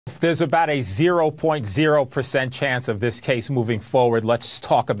There's about a 0.0% chance of this case moving forward. Let's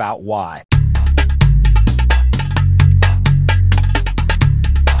talk about why.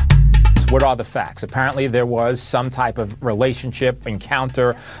 What are the facts? Apparently there was some type of relationship,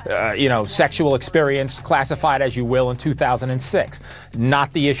 encounter, sexual experience, classified as you will, in 2006.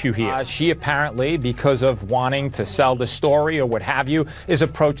 Not the issue here. She apparently, because of wanting to sell the story or what have you, is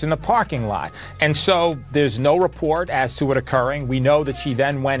approached in the parking lot. And so there's no report as to it occurring. We know that she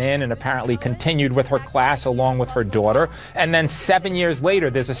then went in and apparently continued with her class along with her daughter. And then 7 years later,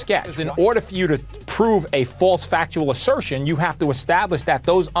 there's a sketch. In order for you to prove a false factual assertion, you have to establish that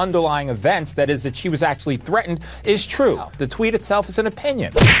those underlying events, that is, that she was actually threatened, is true. The tweet itself is an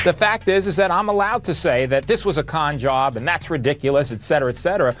opinion. The fact is that I'm allowed to say that this was a con job and that's ridiculous, et cetera, et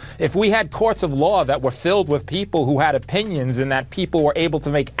cetera. If we had courts of law that were filled with people who had opinions and that people were able to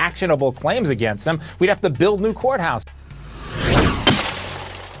make actionable claims against them, we'd have to build new courthouses.